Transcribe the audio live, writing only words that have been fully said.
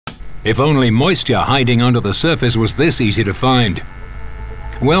If only moisture hiding under the surface was this easy to find.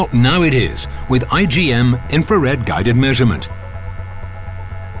 Well, now it is with IGM infrared guided measurement.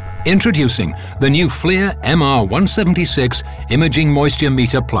 Introducing the new FLIR MR176 Imaging Moisture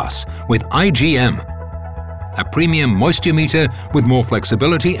Meter Plus with IGM, a premium moisture meter with more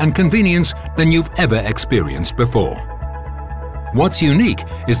flexibility and convenience than you've ever experienced before. What's unique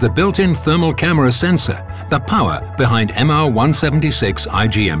is the built-in thermal camera sensor, the power behind MR176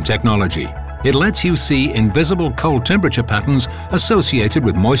 IGM technology. It lets you see invisible cold temperature patterns associated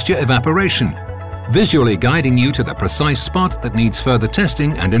with moisture evaporation, visually guiding you to the precise spot that needs further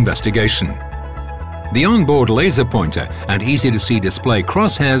testing and investigation. The onboard laser pointer and easy-to-see display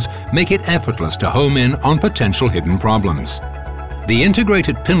crosshairs make it effortless to home in on potential hidden problems. The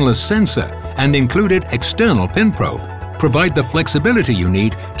integrated pinless sensor and included external pin probe provide the flexibility you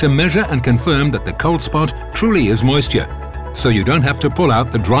need to measure and confirm that the cold spot truly is moisture, so you don't have to pull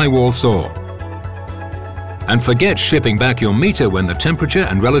out the drywall saw. And forget shipping back your meter when the temperature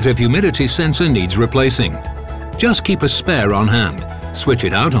and relative humidity sensor needs replacing. Just keep a spare on hand, switch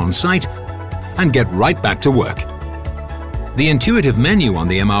it out on site, and get right back to work. The intuitive menu on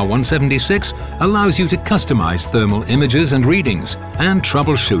the MR176 allows you to customize thermal images and readings and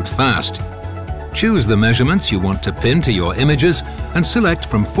troubleshoot fast. Choose the measurements you want to pin to your images and select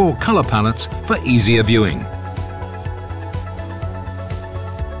from 4 color palettes for easier viewing.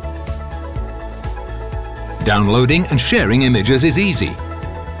 Downloading and sharing images is easy.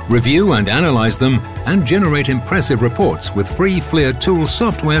 Review and analyze them and generate impressive reports with free FLIR Tools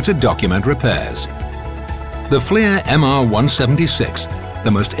software to document repairs. The FLIR MR176,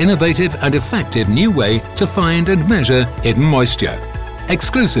 the most innovative and effective new way to find and measure hidden moisture.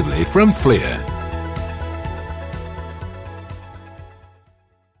 Exclusively from FLIR.